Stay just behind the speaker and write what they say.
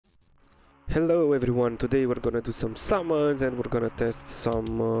Hello everyone, today we're gonna do some summons and we're gonna test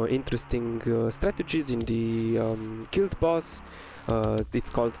some interesting strategies in the guild boss. It's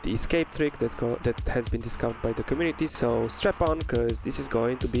called the escape trick that has been discovered by the community, so strap on because this is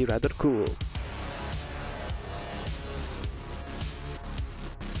going to be rather cool.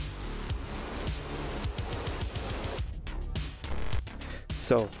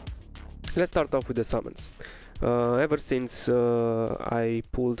 So let's start off with the summons. Ever since I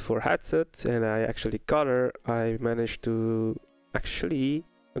pulled for Hatssut and I actually got her, I managed to actually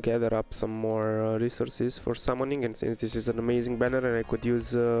gather up some more resources for summoning, and since this is an amazing banner and I could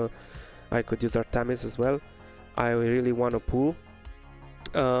use Artemis as well, I really want to pull.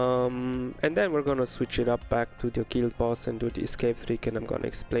 And then we're gonna switch it up back to the guild boss and do the escape trick, and I'm gonna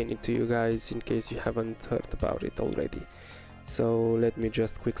explain it to you guys in case you haven't heard about it already. So let me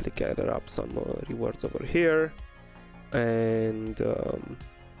just quickly gather up some rewards over here, and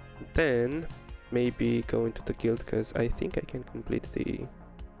then maybe go into the guild, because I think I can complete the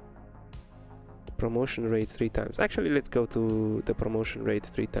promotion raid 3 times. Actually, let's go to the promotion raid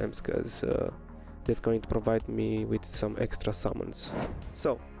 3 times, because that's going to provide me with some extra summons.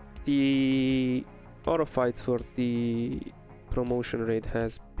 So the auto fights for the promotion raid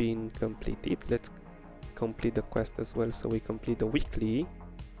has been completed. Let's complete the quest as well, so we complete the weekly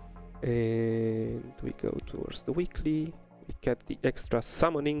and we go towards the weekly, we get the extra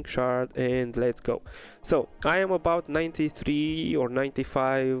summoning shard, and let's go. So I am about 93 or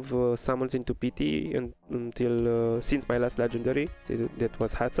 95 summons into PT until since my last legendary, so that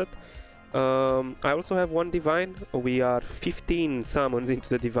was Hatssut. I also have one divine. We are 15 summons into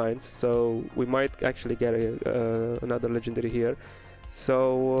the divines, so we might actually get another legendary here.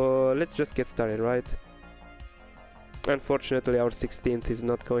 So let's just get started, right? Unfortunately, our 16th is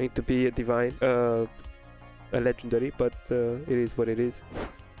not going to be a divine, a legendary, but it is what it is.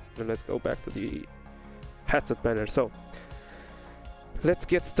 And let's go back to the Hatssut banner. So let's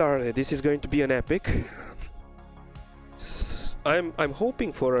get started. This is going to be an epic. I'm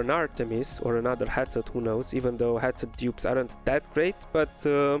hoping for an Artemis or another Hatssut, who knows, even though Hatssut dupes aren't that great, but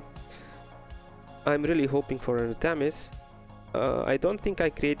I'm really hoping for an Artemis. I don't think I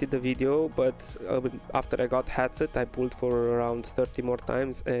created the video, but after I got Hatssut, I pulled for around 30 more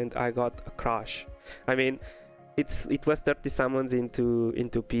times and I got a crush. I mean, it was 30 summons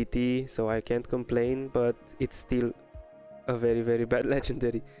into PT, so I can't complain, but it's still a very bad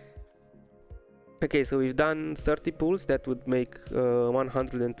legendary. Okay, so we've done 30 pulls. That would make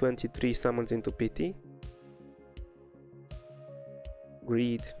 123 summons into PT.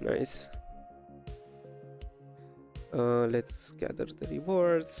 Greed, nice. Let's gather the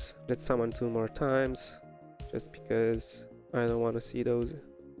rewards. Let's summon 2 more times, just because I don't want to see those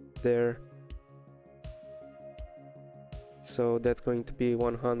there. So that's going to be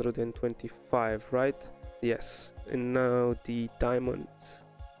 125, right? Yes. And now the diamonds,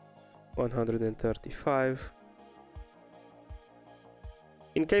 135.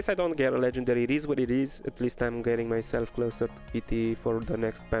 In case I don't get a legendary, it is what it is. At least I'm getting myself closer to PT for the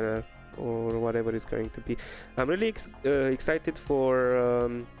next banner, or whatever it's going to be. I'm really excited for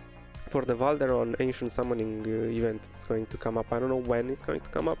the Valderon Ancient Summoning event. It's going to come up. I don't know when it's going to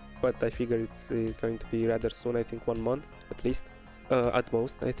come up, but I figure it's going to be rather soon. I think 1 month at least, at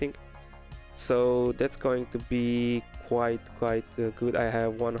most, I think. So that's going to be quite good. I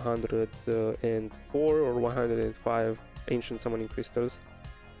have 104 or 105 Ancient Summoning Crystals,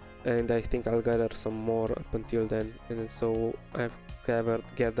 and I think I'll gather some more up until then, and so I've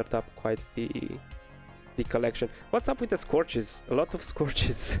gathered up quite the collection. What's up with the scorches? A lot of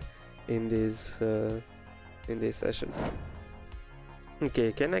scorches in these sessions.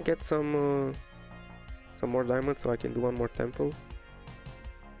 Okay, can I get some more diamonds so I can do 1 more temple?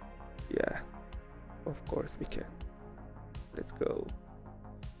 Yeah, of course we can. Let's go.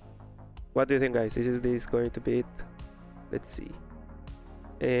 What do you think, guys? Is this going to be it? Let's see.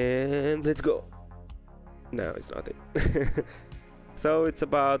 And let's go. No, it's not it. So it's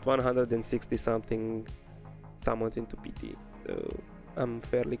about 160 something summons into PT. So I'm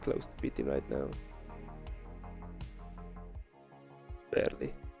fairly close to PT right now.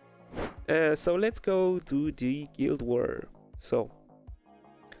 Barely. So let's go to the guild war. So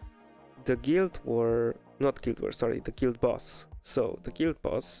the guild war, not guild war, sorry, the guild boss. So the guild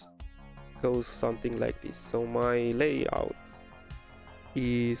boss goes something like this. So my layout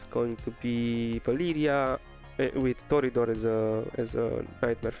is going to be Valeria with Toridor as a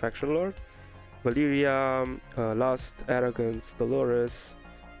Nightmare Faction Lord, Valeria, Lust, Arrogance, Dolores.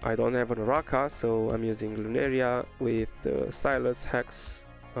 I don't have an Raka, so I'm using Lunaria with Silas, Hex,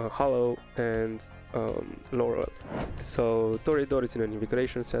 Hollow, and Laurel. So Toreador is in an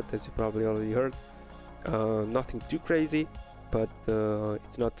invigoration set, as you probably already heard. Nothing too crazy, but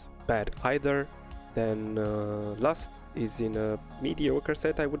it's not bad either. Then Lust is in a mediocre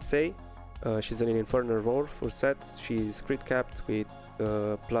set, I would say. She's an Infernal Roar full set. She's crit capped with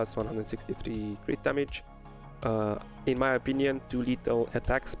plus 163 crit damage. In my opinion, too little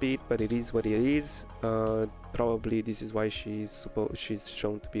attack speed, but it is what it is. Probably this is why she's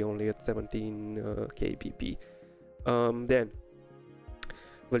shown to be only at 17 kpp. Then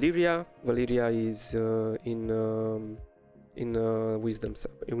Valeria is in wisdom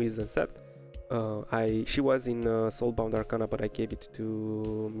set. She was in Soulbound Arcana, but I gave it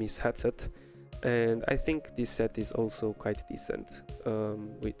to Miss Hatssut, and I think this set is also quite decent.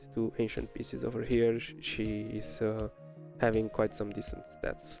 With two ancient pieces over here, she is having quite some decent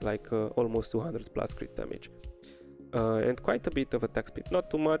stats, like almost 200 plus crit damage, and quite a bit of attack speed. Not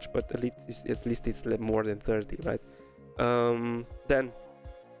too much, but at least it's more than 30, right? Then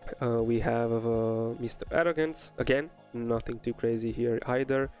we have Mr. Arrogance. Again, nothing too crazy here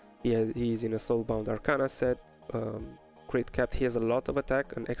either. He's in a Soulbound Arcana set, crit capped. He has a lot of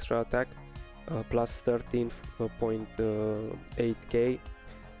attack, an extra attack, plus 13.8k.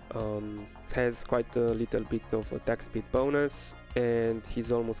 Has quite a little bit of attack speed bonus, and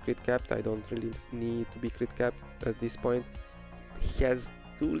he's almost crit capped. I don't really need to be crit capped at this point. He has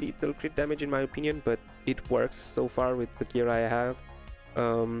too little crit damage in my opinion, but it works so far with the gear I have.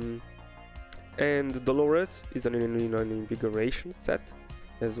 And Dolores is an invigoration set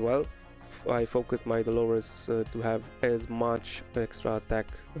as well. I focused my Dolores to have as much extra attack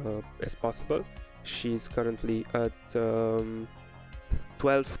as possible. She's currently at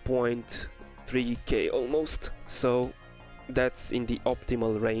 12.3k almost, so that's in the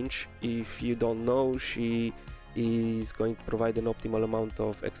optimal range. If you don't know, she is going to provide an optimal amount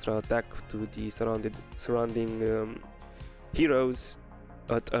of extra attack to the surrounding heroes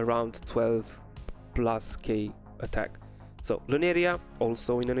at around 12 plus k attack. So Lunaria,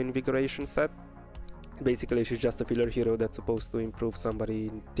 also in an invigoration set. Basically she's just a filler hero that's supposed to improve somebody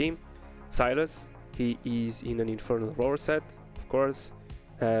in the team. Silas, he is in an Infernal Roar set, of course.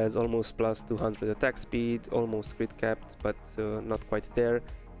 Has almost plus 200 attack speed, almost crit capped, but not quite there.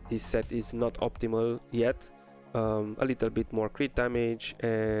 This set is not optimal yet. A little bit more crit damage,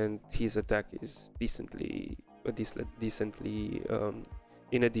 and his attack is decently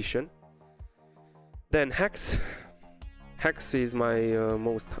in addition. Then Hex is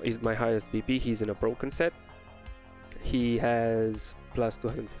my highest BP. He's in a broken set. He has plus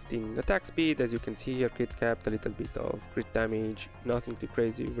 215 attack speed, as you can see here, crit capped, a little bit of crit damage, nothing too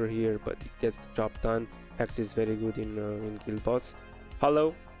crazy over here, but it gets the job done. Hex is very good in Guild Boss.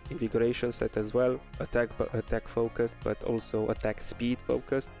 Hollow, invigoration set as well, attack focused, but also attack speed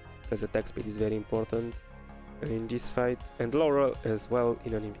focused, because attack speed is very important in this fight. And Laurel as well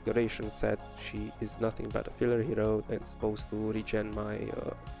in an invigoration set. She is nothing but a filler hero and supposed to regen my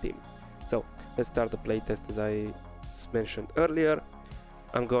team. So let's start the playtest as I mentioned earlier.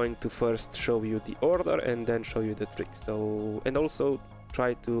 I'm going to first show you the order and then show you the trick. So, and also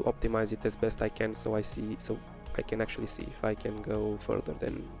try to optimize it as best I can, so I can actually see if I can go further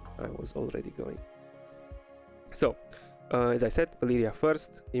than I was already going. So as I said, Valeria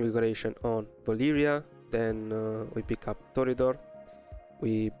first, invigoration on Valeria. Then we pick up Toreador,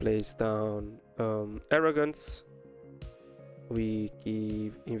 we place down Arrogance, we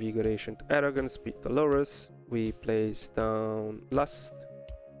give invigoration to Arrogance with Dolores, we place down Lust,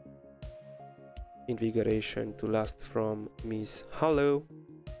 invigoration to Lust from Miss Hollow,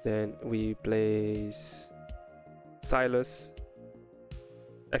 then we place Silas,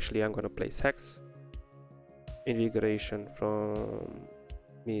 actually I'm gonna place Hex, invigoration from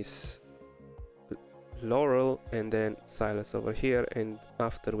Miss Laurel, and then Silas over here. And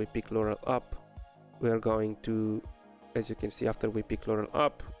after we pick Laurel up, we are going to, as you can see, after we pick Laurel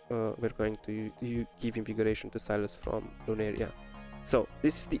up, we're going to give invigoration to Silas from Lunaria. So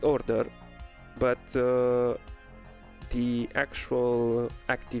this is the order, but the actual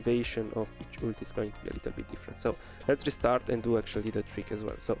activation of each ult is going to be a little bit different. So let's restart and do actually the trick as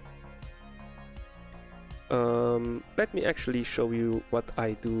well. So let me actually show you what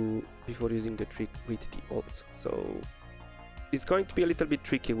I do before using the trick with the ults. So it's going to be a little bit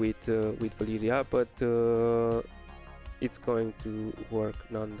tricky with Valeria, but it's going to work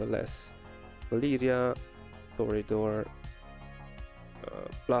nonetheless. Valeria, Toreador,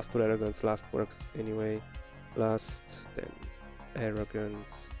 Last or Arrogance, Last works anyway. Last, then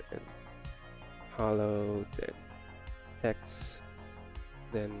Arrogance, then Hollow, then Hex,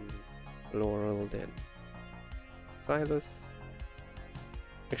 then Laurel, then Silas,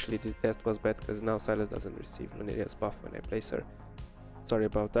 Actually, the test was bad because now Silas doesn't receive Lunaria's buff when I place her. Sorry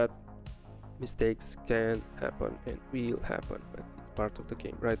about that. Mistakes can happen and will happen, but it's part of the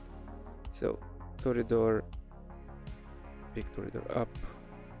game, right? So, Toreador, pick Toreador up.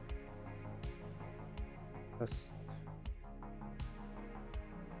 Just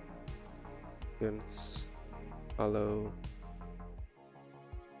Hollow,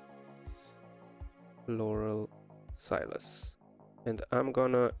 Laurel, Silas. And I'm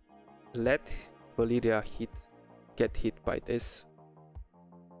gonna let Valeria get hit by this.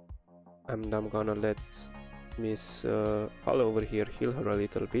 And I'm gonna let Miss Hollow over here heal her a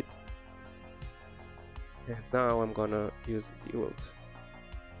little bit. And now I'm gonna use the ult.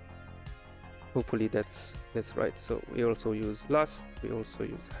 Hopefully that's right. So we also use Lust, we also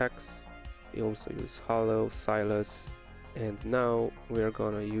use Hex, we also use Hollow, Silas, and now we're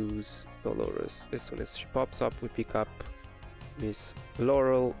gonna use Dolores. As soon as she pops up, we pick up Miss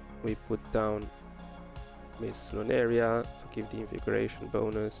Laurel, we put down Miss Lunaria to give the invigoration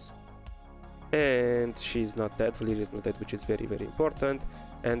bonus. And she's not dead, Valeria is not dead, which is very, very important.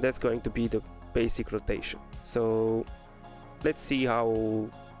 And that's going to be the basic rotation. So let's see how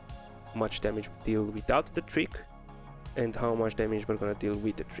much damage we deal without the trick and how much damage we're gonna deal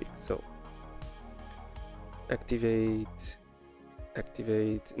with the trick. So activate.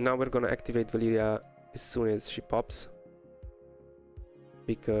 Now we're gonna activate Valeria as soon as she pops,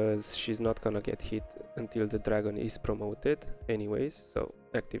 because she's not gonna get hit until the dragon is promoted anyways. So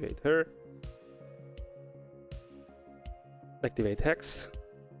activate her. Activate Hex.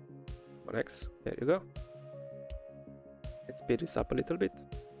 On Hex, there you go. Let's speed this up a little bit.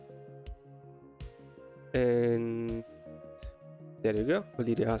 And there you go.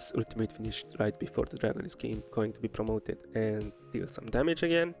 Valeria's ultimate finished right before the dragon is going to be promoted and deal some damage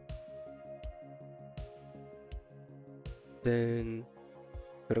again. Then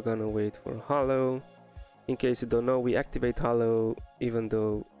we're gonna wait for Hollow. In case you don't know, we activate Hollow even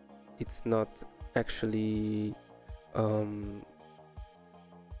though it's not actually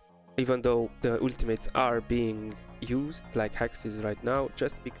even though the ultimates are being used, like Hex is right now,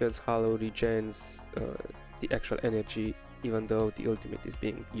 just because Hollow regens the actual energy even though the ultimate is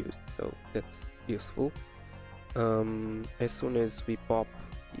being used, so that's useful. As soon as we pop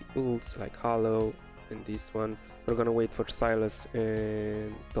the ults like Hollow and this one, we're gonna wait for Silas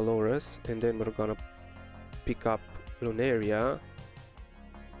and Dolores, and then we're gonna pick up Lunaria,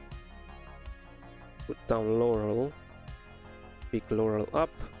 put down Laurel, pick Laurel up,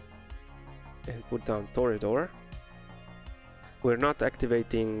 and put down Toreador. We're not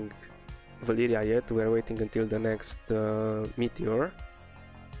activating Valeria yet, we're waiting until the next meteor,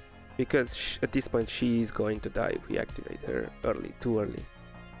 because at this point she is going to die if we activate her too early.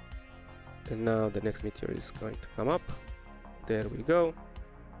 And now the next meteor is going to come up. There we go.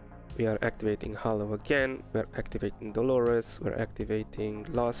 We are activating Hollow again, we're activating Dolores, we're activating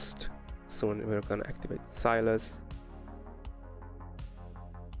Lust. Soon we're gonna activate Silas.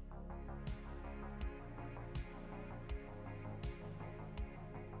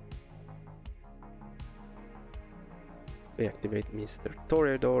 We activate Mr.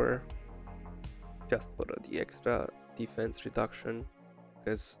 Toreador just for the extra defense reduction,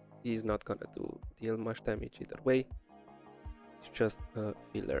 because he's not gonna deal much damage either way. It's just a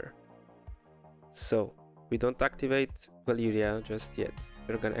filler. So we don't activate Valeria just yet.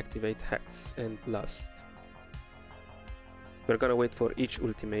 We're gonna activate Hex and Lust. We're gonna wait for each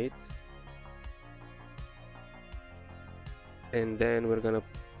ultimate, and then we're gonna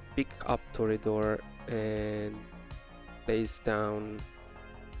pick up Toreador and place down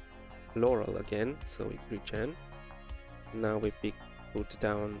Laurel again, so we regen. Now we put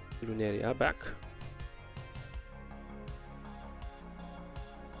down Lunaria back.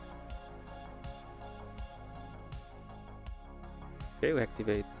 Okay, we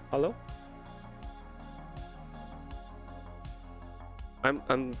activate Hollow. I'm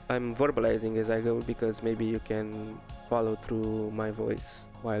verbalizing as I go because maybe you can follow through my voice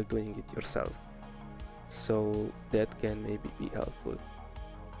while doing it yourself. So that can maybe be helpful.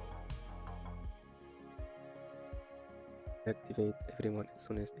 Activate everyone as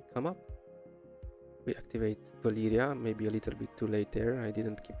soon as they come up. We activate Valeria, maybe a little bit too late there. I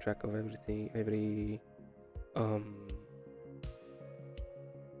didn't keep track of everything, if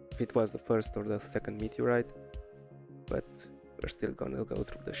it was the first or the second meteorite, but we're still gonna go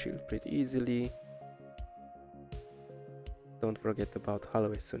through the shield pretty easily. Don't forget about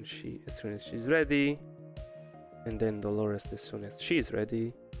Hollow as soon as she's ready, and then Dolores as soon as she's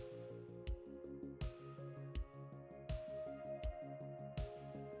ready.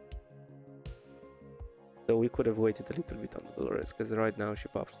 So we could have waited a little bit on the Dolores, because right now she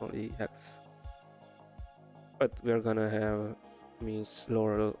buffs only Hex. But we're gonna have Miss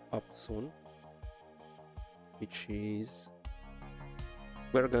Laurel up soon, which is...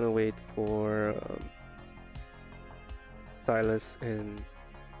 We're gonna wait for Silas, and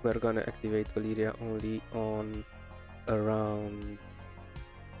we're gonna activate Valeria only on around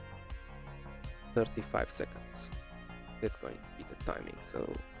 35 seconds. That's going to be the timing. So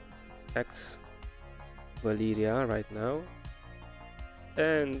X Valeria right now,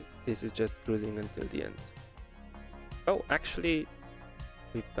 and this is just cruising until the end. Oh, actually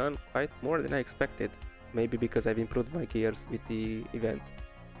we've done quite more than I expected, maybe because I've improved my gears with the event.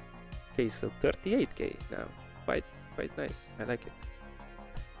 Okay, so 38k now, quite nice, I like it.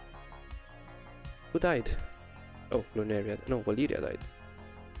 Who died? Oh, Lunaria, no, Valeria died.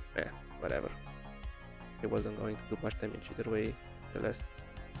 Whatever. It wasn't going to do much damage either way the last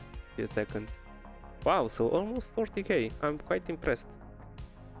few seconds. Wow, so almost 40k. I'm quite impressed.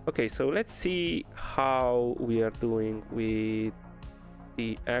 Okay, so let's see how we are doing with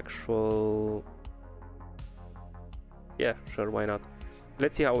the actual... Yeah, sure, why not?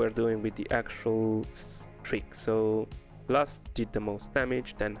 Let's see how we're doing with the actual streak. So Lust did the most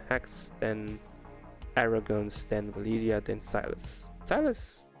damage, then Hex, then Arrogance, then Valeria, then Silas.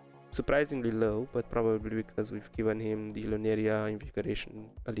 Silas surprisingly low, but probably because we've given him the Lunaria Invigoration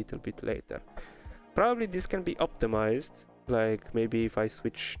a little bit later. Probably this can be optimized, like maybe if I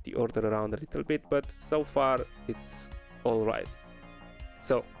switch the order around a little bit, but so far it's alright.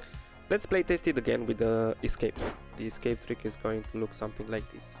 So let's play test it again with the escape trick. The escape trick is going to look something like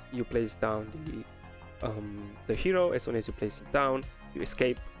this. You place down the hero. As soon as you place it down, you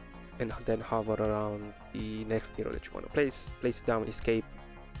escape, and then hover around the next hero that you want to place it down, escape,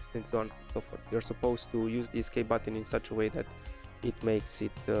 and so on and so forth. You're supposed to use the escape button in such a way that it makes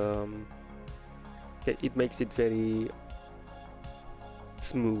it very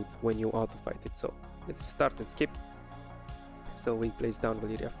smooth when you auto fight it. So let's start and skip. So we place down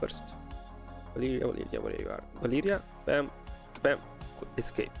Valeria first. Valeria, where you are. Valeria, bam, bam,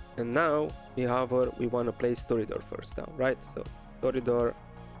 escape. And now we hover, we want to place Toreador first down, right? So Toreador,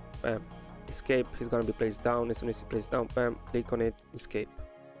 bam, escape. He's gonna be placed down. As soon as he plays down, bam, click on it, escape.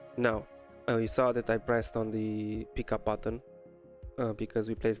 Now you saw that I pressed on the pickup button because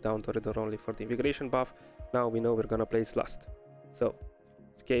we placed down Toreador only for the invigoration buff. Now we know we're gonna place Lust. So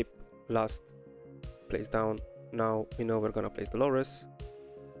escape, Lust, place down. Now we know we're gonna place Dolores.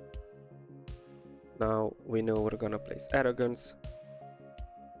 Now we know we're gonna place Arrogance.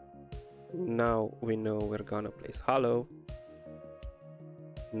 Now we know we're gonna place Hollow.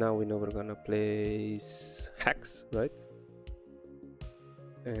 Now we know we're gonna place Hex, right?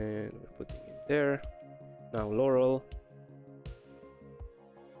 And we're putting it there. Now Laurel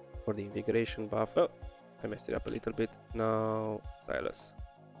for the invigoration buff. Oh, I messed it up a little bit. Now Silas.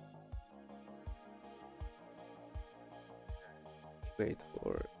 Wait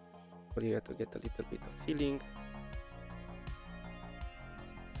for Valeria to get a little bit of healing.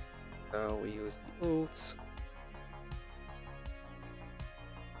 Now we use the ults.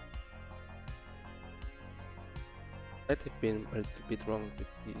 Might have been a little bit wrong with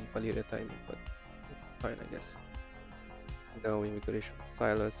the Valeria timing, but it's fine, I guess. Now invigoration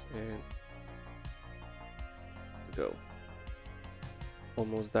Silas and to go.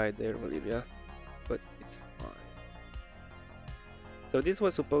 Almost died there, Valeria, but it's fine. So this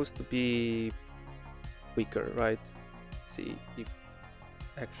was supposed to be quicker, right? Let's see if it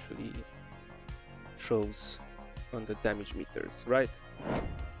actually shows on the damage meters, right?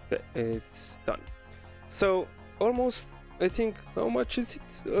 It's done. So almost, I think, how much is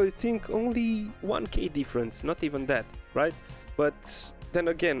it? I think only 1k difference, not even that, right? But then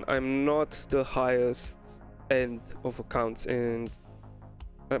again, I'm not the highest end of accounts, and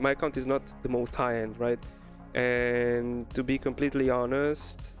my account is not the most high end, right? And to be completely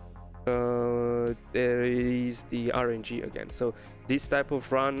honest, there is the RNG again. So this type of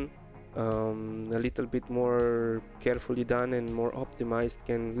run, a little bit more carefully done and more optimized,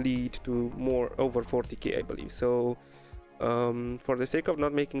 can lead to more over 40k, I believe. So for the sake of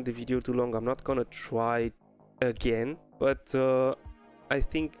not making the video too long, I'm not gonna try again, but I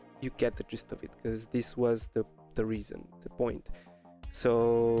think you get the gist of it, because this was the reason, the point.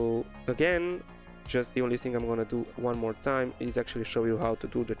 So again, just the only thing I'm gonna do one more time is actually show you how to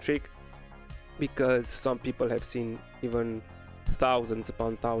do the trick, because some people have seen even thousands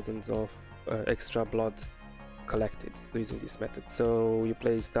upon thousands of extra blood collected using this method. So you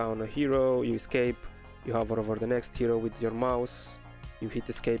place down a hero, you escape, you hover over the next hero with your mouse, you hit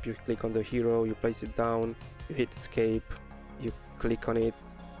escape, you click on the hero, you place it down, you hit escape, you click on it,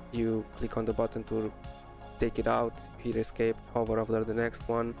 you click on the button to take it out, hit escape, hover over the next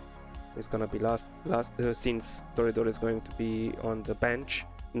one. It's gonna be last since Toreador is going to be on the bench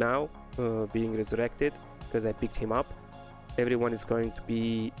now, being resurrected because I picked him up. Everyone is going to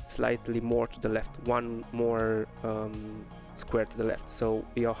be slightly more to the left, one more square to the left. So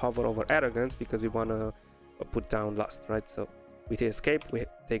we hover over arrogance because we want to put down lust, right? So we hit escape, we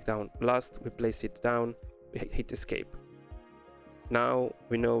take down lust, we place it down, we hit escape. Now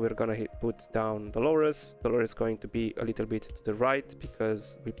we know we're gonna put down Dolores. Dolores is going to be a little bit to the right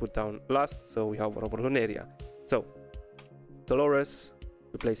because we put down lust, so we hover over Lunaria. So Dolores,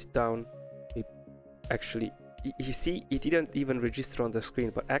 we place it down. We actually, you see, it didn't even register on the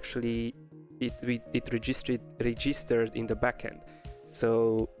screen, but actually it registered in the backend.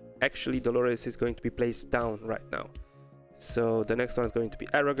 So actually Dolores is going to be placed down right now. So the next one is going to be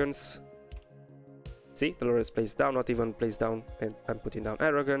Arrogance. See, Dolores placed down, not even placed down, and I'm putting down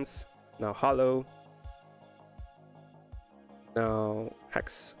Arrogance. Now Hollow. Now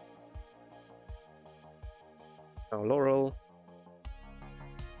Hex. Now Laurel.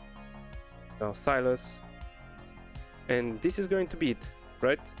 Now Silas. And this is going to be it,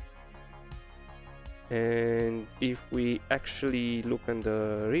 right? And if we actually look on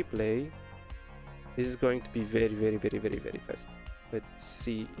the replay, this is going to be very fast. Let's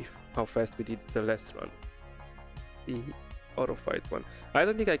see how fast we did the last run. The auto fight one. I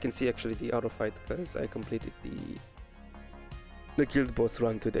don't think I can see actually the auto fight because I completed the guild boss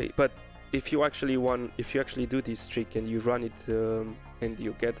run today. But if you actually do this trick and you run it and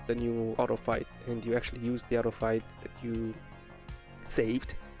you get the new auto fight and you actually use the auto fight that you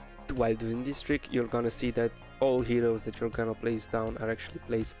saved while doing this trick, you're gonna see that all heroes that you're gonna place down are actually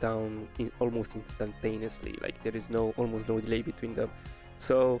placed down almost instantaneously. Like there is almost no delay between them.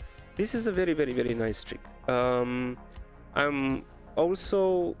 So this is a very nice trick. I'm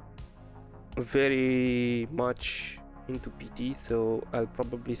also very much into PT, so I'll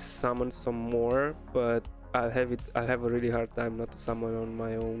probably summon some more, but I'll have a really hard time not to summon on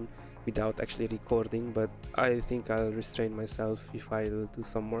my own without actually recording. But I think I'll restrain myself if I'll do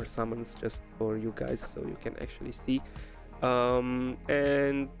some more summons just for you guys so you can actually see.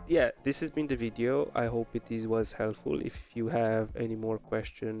 And yeah, this has been the video. I hope it was helpful. If you have any more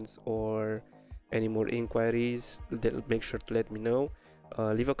questions or any more inquiries, make sure to let me know.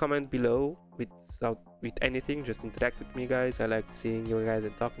 Leave a comment below with anything. Just interact with me, guys. I like seeing you guys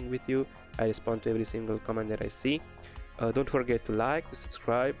and talking with you. I respond to every single comment that I see. Don't forget to like, to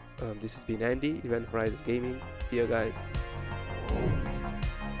subscribe. This has been Andy, Event Horizon Gaming. See you guys.